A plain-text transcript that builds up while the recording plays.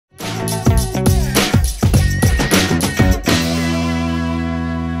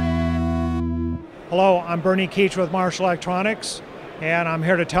Hello, I'm Bernie Keach with Marsh Electronics, and I'm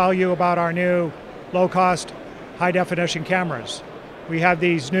here to tell you about our new low-cost, high-definition cameras. We have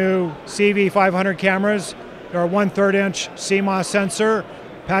these new CV500 cameras. They're a 1/3 inch CMOS sensor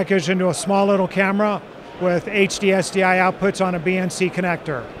packaged into a small little camera with HD-SDI outputs on a BNC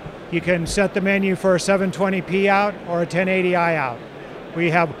connector. You can set the menu for a 720p out or a 1080i out. We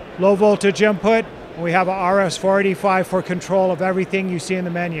have low voltage input, and we have a RS-485 for control of everything you see in the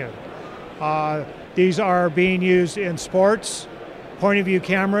menu. These are being used in sports, point of view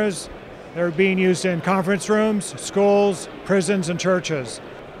cameras. They're being used in conference rooms, schools, prisons, and churches.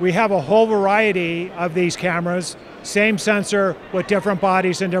 We have a whole variety of these cameras, same sensor with different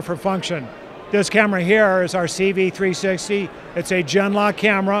bodies and different function. This camera here is our CV360. It's a Genlock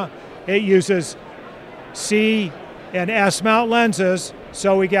camera. It uses C and S mount lenses,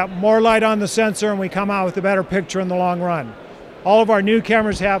 so we get more light on the sensor and we come out with a better picture in the long run. All of our new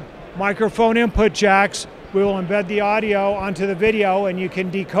cameras have microphone input jacks. We will embed the audio onto the video and you can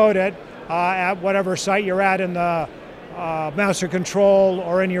decode it at whatever site you're at in the master control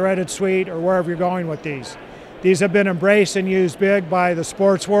or in your edit suite or wherever you're going with these. These have been embraced and used big by the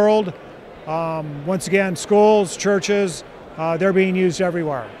sports world. Once again, schools, churches, they're being used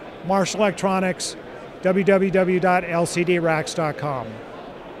everywhere. Marsh Electronics, www.lcdracks.com.